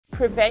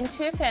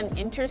preventive and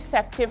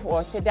interceptive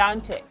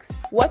orthodontics.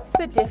 What's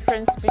the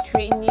difference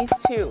between these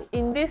two?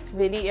 In this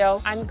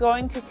video, I'm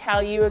going to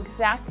tell you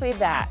exactly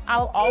that.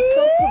 I'll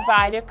also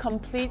provide a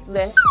complete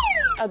list,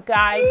 a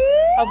guide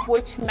of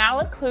which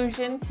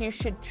malocclusions you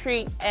should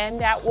treat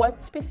and at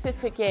what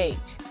specific age.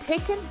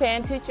 Take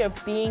advantage of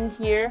being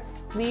here,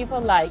 leave a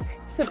like,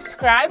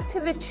 subscribe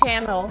to the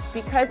channel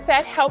because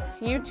that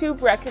helps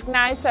YouTube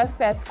recognize us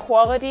as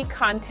quality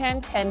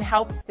content and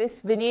helps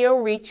this video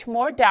reach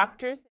more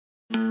doctors.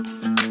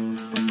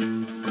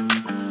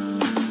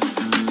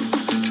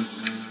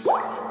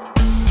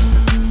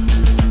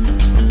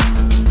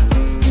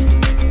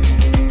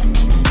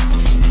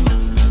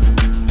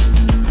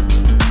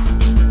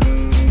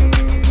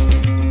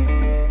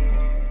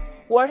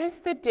 What is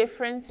the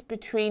difference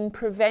between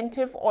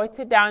preventive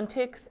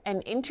orthodontics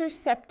and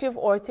interceptive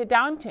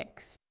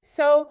orthodontics?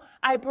 So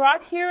I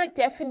brought here a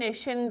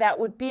definition that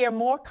would be a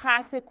more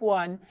classic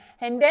one,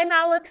 and then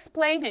I'll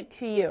explain it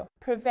to you.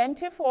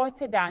 Preventive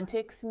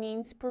orthodontics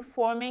means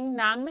performing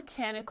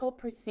non-mechanical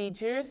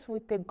procedures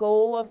with the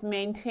goal of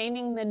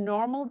maintaining the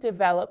normal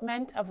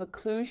development of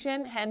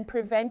occlusion and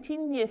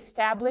preventing the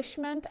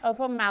establishment of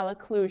a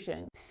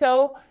malocclusion.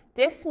 So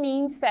this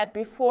means that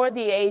before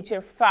the age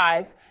of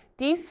 5,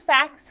 these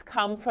facts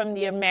come from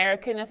the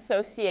American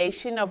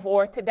Association of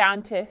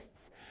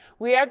Orthodontists.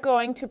 We are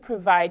going to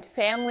provide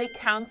family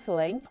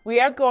counseling. We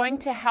are going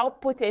to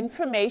help with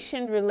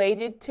information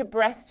related to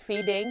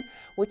breastfeeding,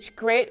 which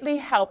greatly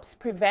helps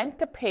prevent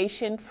the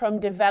patient from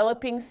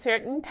developing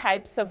certain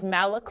types of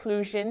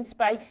malocclusions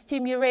by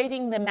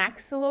stimulating the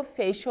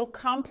maxillofacial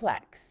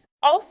complex.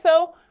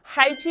 Also,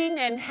 hygiene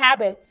and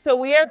habits. So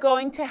we are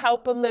going to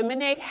help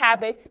eliminate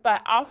habits by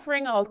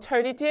offering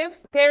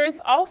alternatives. There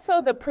is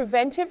also the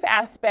preventive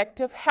aspect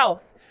of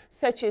health,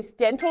 such as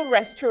dental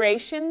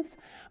restorations,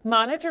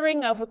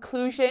 monitoring of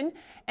occlusion,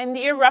 and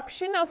the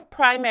eruption of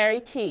primary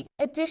teeth.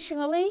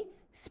 Additionally,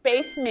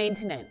 space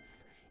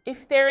maintenance.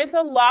 If there is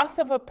a loss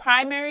of a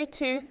primary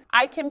tooth,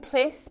 I can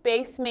place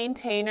space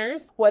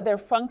maintainers, whether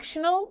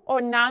functional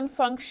or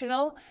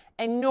non-functional,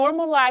 and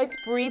normalize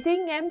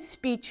breathing and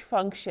speech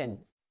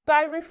functions.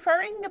 By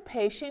referring the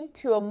patient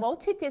to a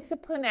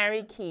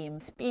multidisciplinary team,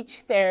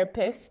 speech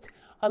therapist,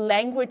 a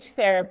language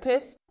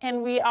therapist,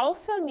 and we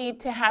also need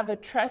to have a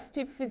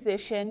trusted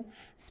physician,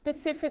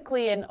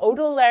 specifically an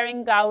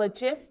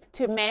otolaryngologist,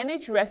 to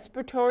manage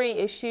respiratory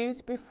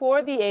issues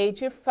before the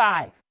age of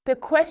 5. The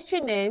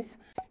question is,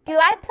 do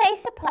I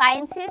place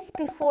appliances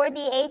before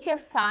the age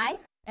of 5?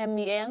 And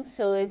the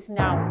answer is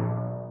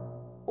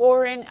no.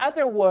 Or in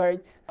other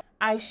words,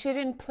 I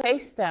shouldn't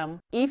place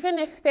them, even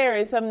if there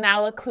is a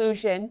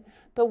malocclusion,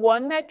 the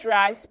one that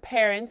drives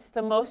parents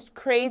the most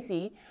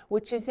crazy,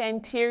 which is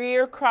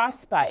anterior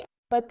crossbite.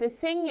 But the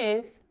thing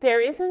is, there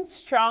isn't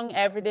strong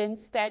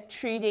evidence that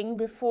treating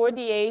before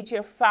the age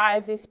of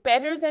 5 is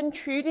better than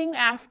treating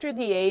after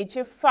the age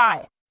of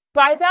 5.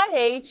 By that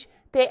age,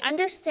 they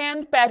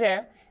understand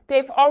better.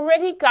 They've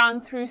already gone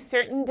through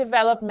certain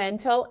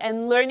developmental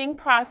and learning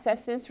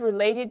processes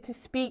related to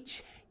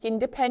speech,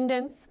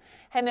 independence,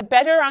 and a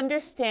better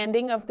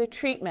understanding of the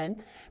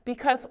treatment,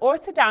 because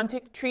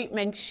orthodontic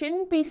treatment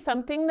shouldn't be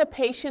something the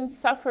patient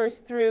suffers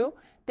through.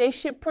 They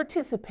should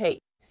participate.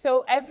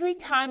 So every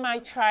time I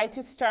try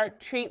to start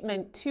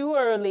treatment too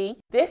early,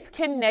 this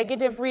can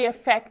negatively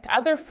affect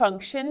other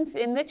functions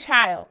in the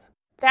child.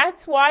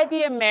 That's why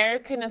the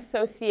American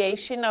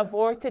Association of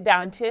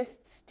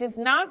Orthodontists does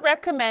not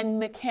recommend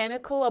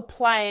mechanical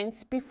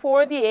appliance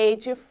before the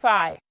age of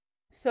 5.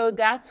 So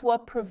that's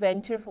what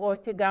preventive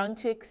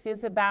orthodontics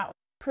is about.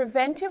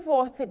 Preventive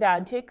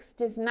orthodontics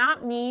does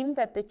not mean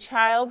that the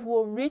child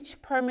will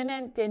reach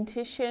permanent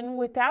dentition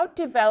without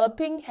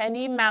developing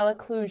any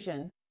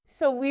malocclusion.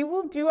 So we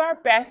will do our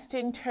best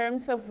in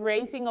terms of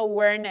raising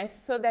awareness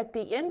so that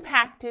the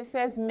impact is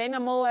as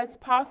minimal as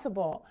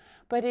possible.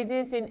 But it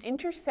is in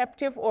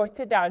interceptive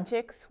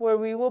orthodontics where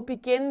we will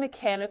begin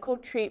mechanical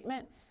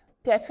treatments.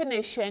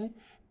 Definition.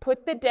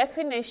 Put the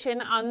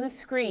definition on the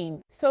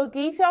screen. So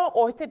these are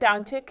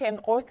orthodontic and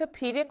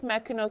orthopedic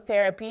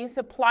mechanotherapies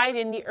applied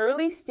in the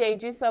early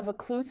stages of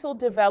occlusal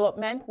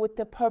development with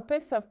the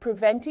purpose of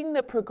preventing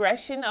the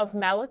progression of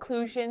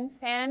malocclusions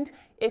and,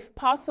 if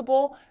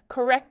possible,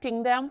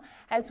 correcting them,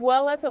 as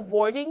well as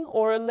avoiding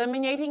or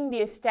eliminating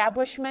the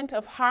establishment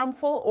of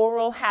harmful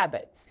oral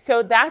habits.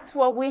 So that's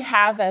what we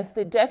have as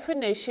the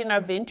definition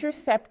of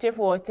interceptive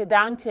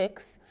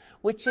orthodontics,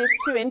 which is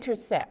to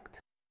intercept.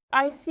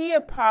 I see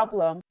a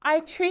problem, I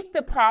treat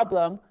the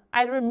problem,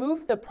 I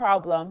remove the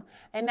problem,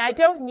 and I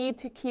don't need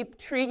to keep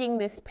treating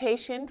this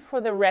patient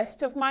for the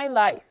rest of my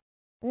life.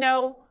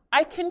 No,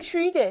 I can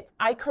treat it.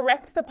 I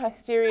correct the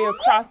posterior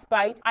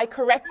crossbite, I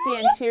correct the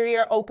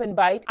anterior open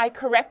bite, I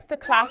correct the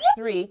class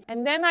 3,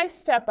 and then I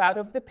step out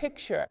of the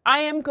picture. I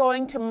am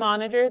going to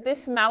monitor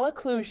this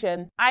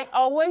malocclusion. I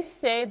always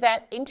say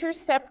that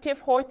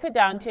interceptive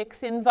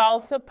orthodontics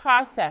involves a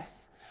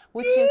process,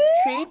 which is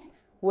treat,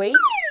 wait,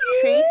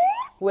 treat,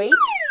 wait,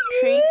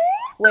 treat,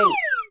 wait.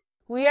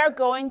 We are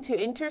going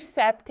to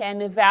intercept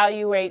and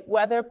evaluate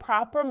whether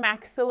proper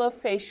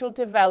maxillofacial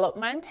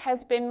development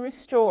has been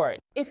restored.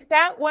 If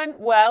that went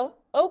well,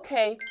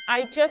 okay,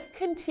 I just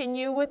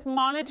continue with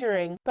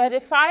monitoring. But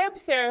if I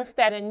observe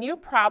that a new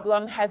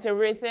problem has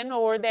arisen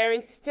or there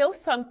is still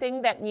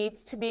something that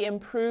needs to be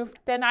improved,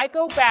 then I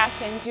go back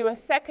and do a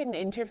second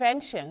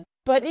intervention.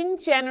 But in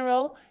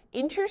general,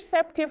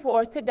 Interceptive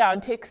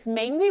Orthodontics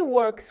mainly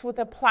works with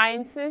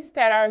appliances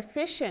that are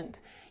efficient.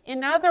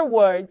 In other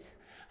words,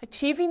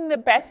 achieving the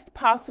best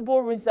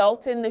possible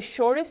result in the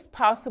shortest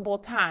possible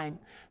time,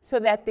 so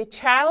that the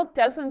child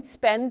doesn't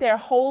spend their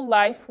whole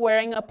life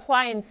wearing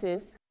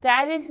appliances.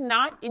 That is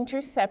not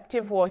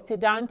Interceptive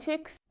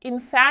Orthodontics. In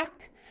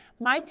fact,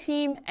 my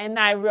team and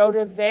I wrote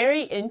a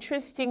very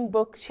interesting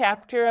book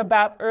chapter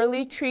about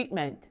early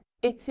treatment.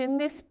 It's in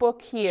this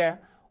book here,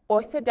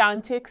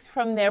 Orthodontics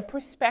from Their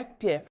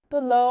Perspective.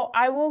 Below,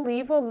 I will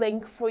leave a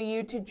link for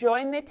you to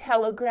join the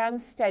Telegram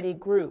study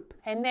group,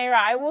 and there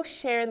I will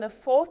share the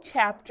full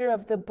chapter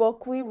of the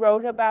book we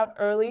wrote about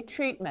early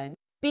treatment.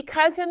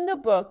 Because in the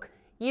book,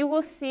 you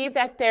will see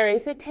that there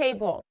is a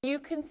table. You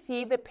can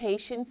see the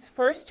patient's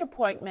first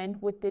appointment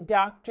with the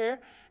doctor,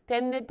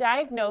 then the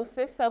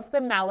diagnosis of the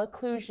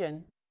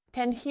malocclusion.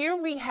 And here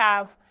we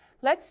have,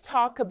 let's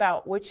talk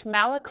about which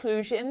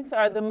malocclusions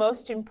are the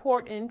most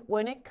important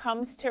when it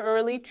comes to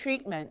early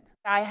treatment.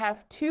 I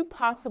have two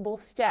possible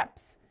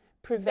steps: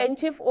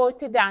 preventive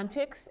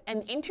orthodontics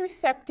and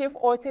interceptive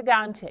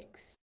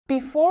orthodontics.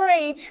 Before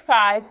age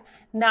 5,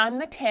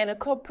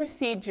 non-mechanical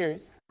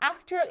procedures.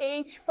 After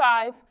age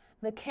 5,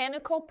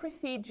 mechanical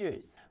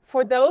procedures.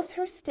 For those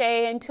who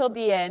stay until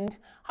the end,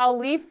 I'll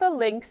leave the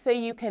link so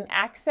you can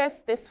access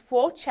this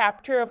full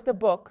chapter of the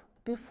book.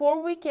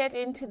 Before we get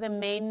into the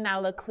main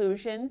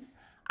malocclusions,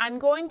 I'm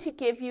going to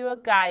give you a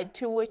guide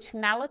to which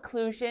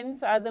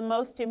malocclusions are the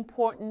most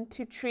important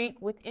to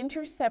treat with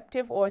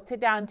interceptive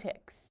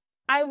orthodontics.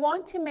 I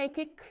want to make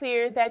it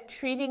clear that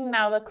treating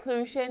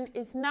malocclusion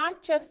is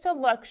not just a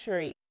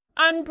luxury.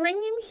 I'm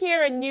bringing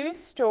here a news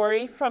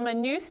story from a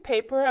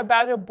newspaper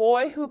about a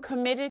boy who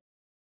committed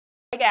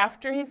suicide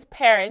after his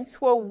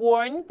parents were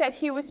warned that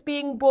he was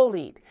being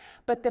bullied,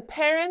 but the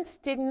parents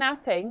did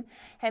nothing,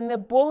 and the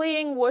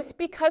bullying was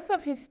because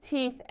of his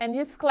teeth and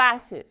his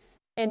glasses.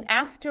 And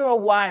after a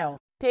while,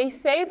 they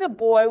say the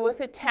boy was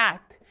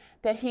attacked,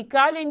 that he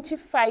got into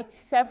fights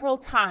several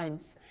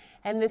times,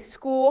 and the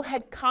school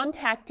had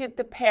contacted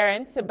the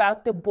parents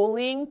about the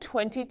bullying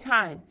 20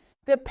 times.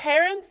 The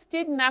parents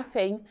did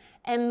nothing,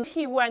 and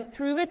he went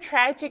through the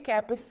tragic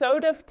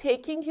episode of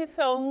taking his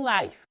own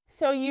life.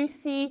 So you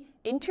see,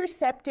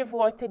 interceptive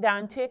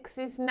orthodontics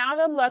is not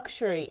a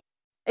luxury.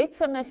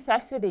 It's a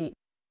necessity.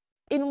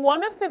 In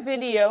one of the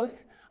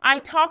videos, I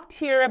talked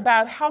here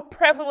about how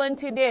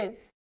prevalent it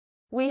is.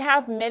 We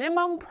have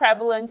minimum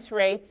prevalence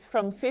rates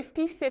from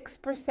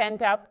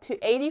 56% up to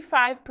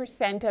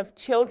 85% of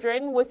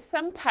children with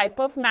some type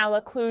of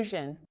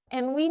malocclusion.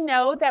 And we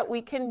know that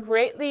we can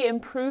greatly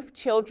improve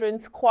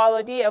children's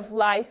quality of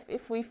life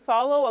if we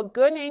follow a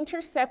good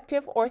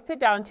interceptive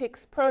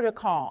orthodontics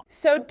protocol.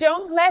 So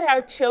don't let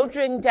our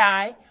children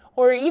die,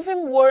 or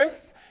even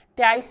worse,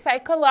 die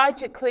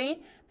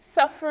psychologically,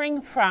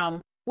 suffering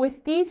from.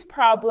 With these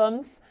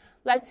problems,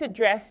 let's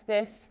address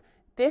this.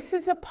 This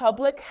is a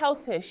public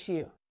health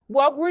issue.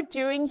 What we're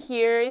doing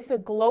here is a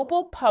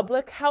global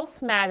public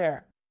health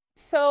matter.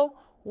 So,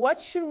 what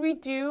should we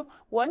do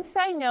once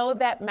I know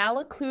that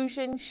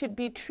malocclusion should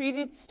be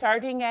treated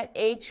starting at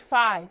age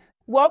 5?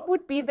 What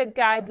would be the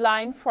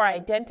guideline for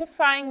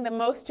identifying the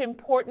most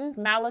important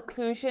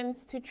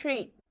malocclusions to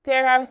treat?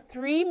 There are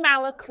 3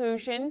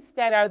 malocclusions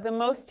that are the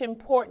most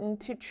important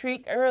to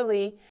treat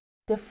early.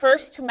 The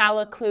first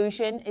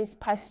malocclusion is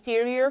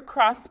posterior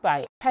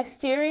crossbite.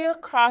 Posterior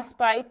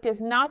crossbite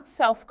does not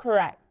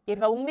self-correct.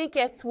 It only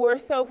gets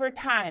worse over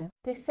time.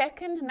 The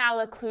second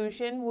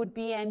malocclusion would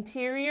be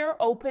anterior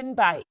open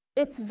bite.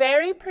 It's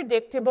very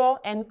predictable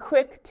and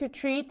quick to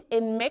treat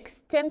in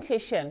mixed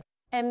dentition.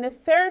 And the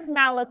third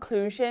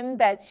malocclusion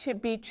that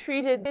should be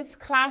treated is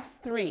class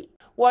 3.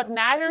 What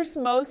matters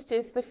most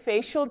is the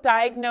facial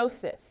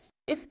diagnosis.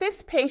 If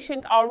this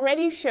patient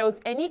already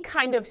shows any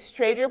kind of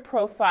straighter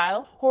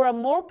profile or a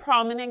more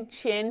prominent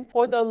chin,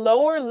 or the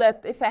lower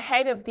lip is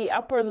ahead of the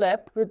upper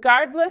lip,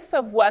 regardless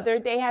of whether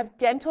they have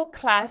dental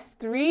class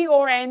 3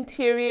 or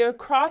anterior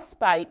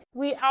crossbite,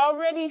 we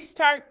already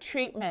start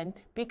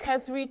treatment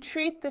because we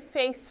treat the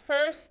face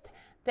first,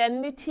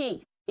 then the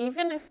teeth.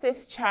 Even if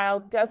this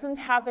child doesn't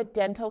have a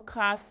dental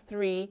class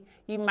 3,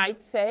 you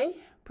might say,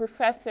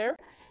 "Professor,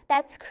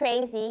 that's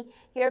crazy.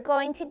 You're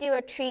going to do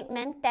a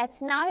treatment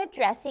that's not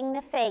addressing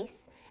the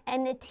face,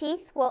 and the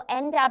teeth will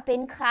end up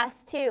in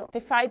class 2.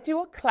 If I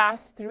do a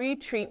class 3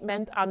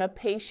 treatment on a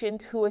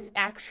patient who is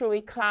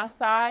actually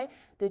class I,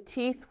 the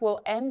teeth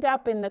will end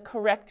up in the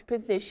correct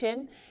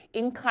position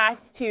in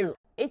class 2.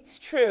 It's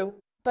true,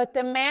 but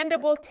the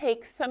mandible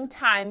takes some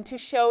time to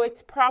show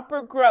its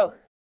proper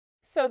growth.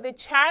 So the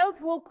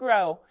child will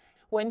grow.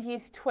 When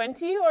he's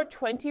 20 or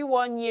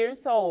 21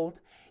 years old,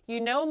 you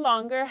no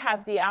longer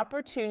have the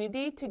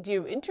opportunity to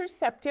do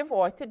interceptive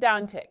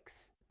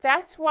orthodontics.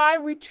 That's why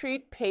we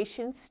treat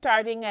patients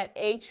starting at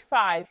age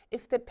 5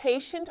 if the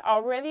patient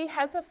already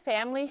has a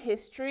family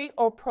history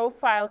or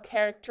profile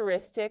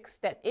characteristics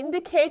that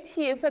indicate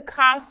he is a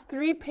CROSP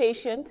 3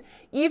 patient.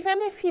 Even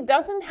if he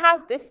doesn't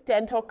have this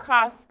dental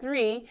CROSP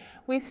 3,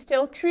 we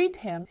still treat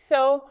him.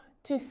 So,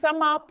 to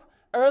sum up,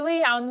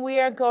 early on we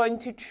are going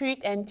to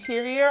treat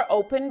anterior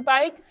open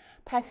bite,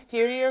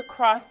 posterior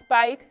cross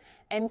bite,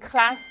 and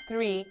class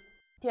 3.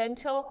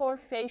 Dental or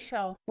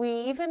facial. We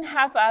even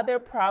have other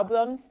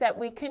problems that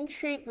we can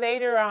treat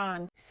later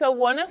on. So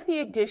one of the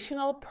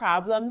additional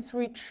problems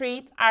we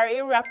treat are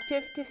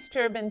eruptive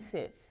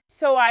disturbances.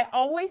 So I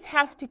always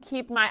have to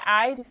keep my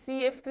eye to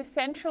see if the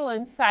central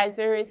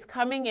incisor is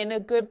coming in a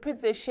good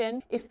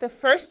position, if the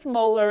first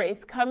molar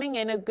is coming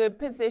in a good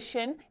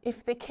position,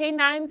 if the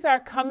canines are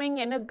coming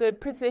in a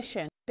good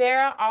position.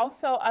 There are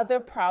also other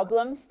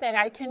problems that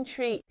I can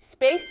treat.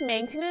 Space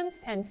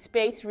maintenance and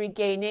space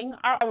regaining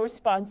are a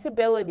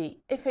responsibility.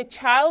 If a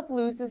child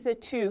loses a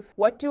tooth,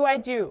 what do I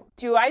do?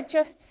 Do I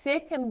just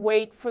sit and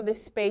wait for the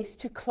space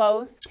to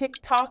close?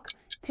 Tick-tock,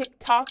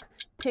 tick-tock,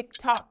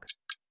 tick-tock.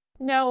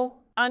 No,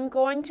 I'm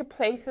going to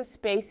place a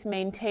space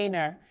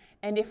maintainer.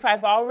 And if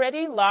I've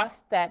already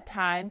lost that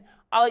time,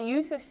 I'll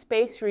use a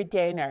space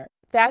regainer.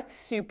 That's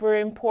super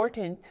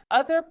important.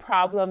 Other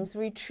problems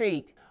we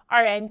treat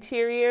are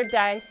anterior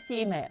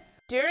diastemas.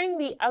 During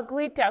the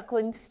ugly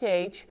duckling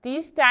stage,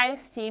 these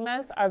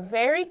diastemas are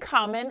very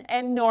common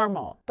and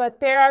normal, but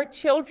there are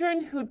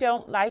children who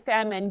don't like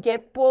them and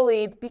get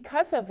bullied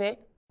because of it.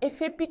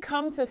 If it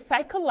becomes a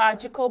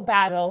psychological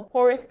battle,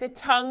 or if the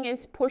tongue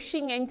is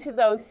pushing into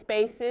those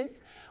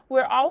spaces,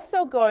 we're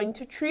also going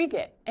to treat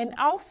it. And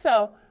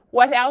also,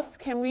 what else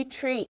can we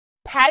treat?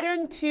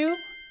 Pattern 2,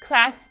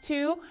 Class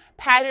 2,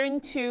 Pattern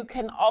 2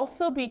 can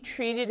also be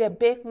treated a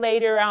bit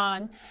later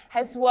on,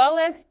 as well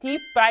as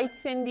deep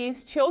bites in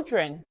these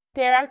children.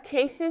 There are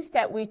cases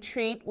that we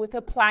treat with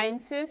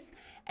appliances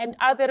and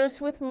others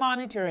with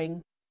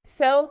monitoring.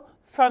 So,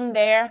 from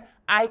there,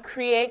 I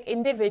create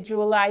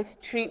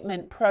individualized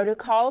treatment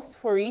protocols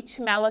for each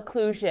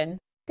malocclusion.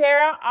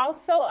 There are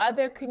also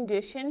other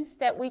conditions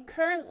that we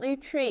currently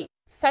treat,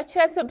 such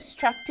as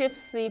obstructive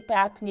sleep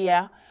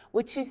apnea,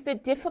 which is the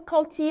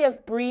difficulty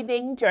of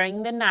breathing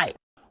during the night.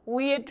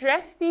 We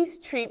address these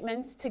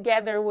treatments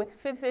together with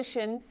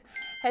physicians,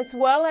 as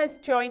well as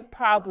joint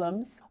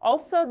problems,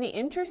 also the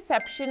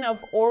interception of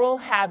oral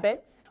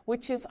habits,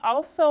 which is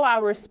also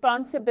our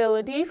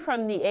responsibility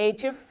from the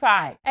age of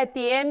 5. At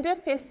the end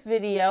of this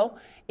video,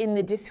 in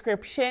the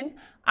description,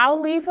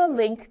 I'll leave a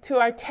link to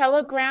our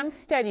Telegram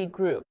study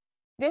group.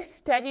 This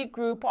study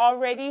group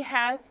already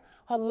has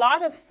a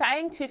lot of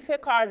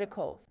scientific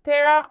articles.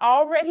 There are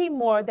already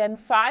more than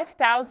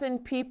 5,000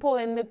 people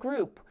in the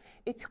group.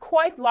 It's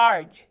quite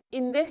large.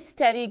 In this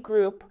study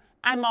group,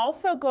 I'm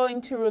also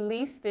going to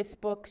release this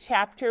book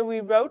chapter we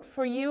wrote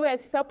for you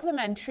as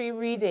supplementary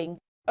reading.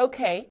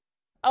 Okay.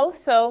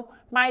 Also,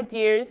 my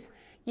dears,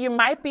 you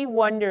might be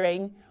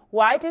wondering,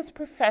 why does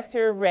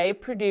Professor Ray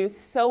produce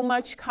so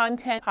much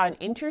content on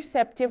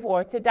interceptive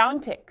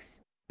orthodontics?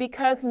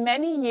 Because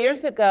many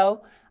years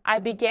ago, I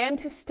began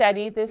to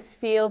study this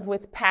field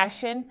with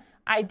passion.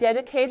 I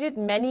dedicated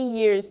many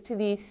years to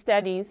these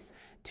studies,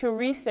 to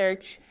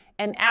research,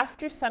 and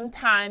after some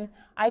time,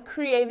 I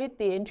created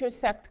the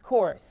Intercept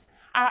course,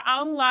 our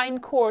online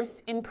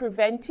course in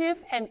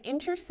preventive and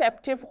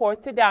interceptive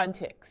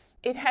orthodontics.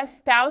 It has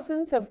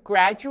thousands of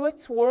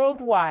graduates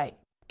worldwide.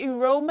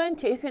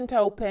 Enrollment isn't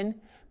open,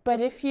 but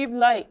if you'd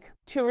like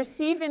to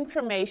receive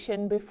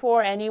information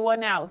before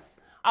anyone else,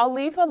 I'll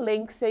leave a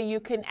link so you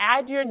can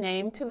add your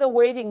name to the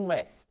waiting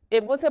list.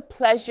 It was a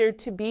pleasure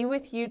to be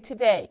with you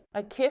today.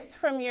 A kiss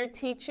from your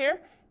teacher,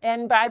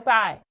 and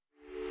bye-bye.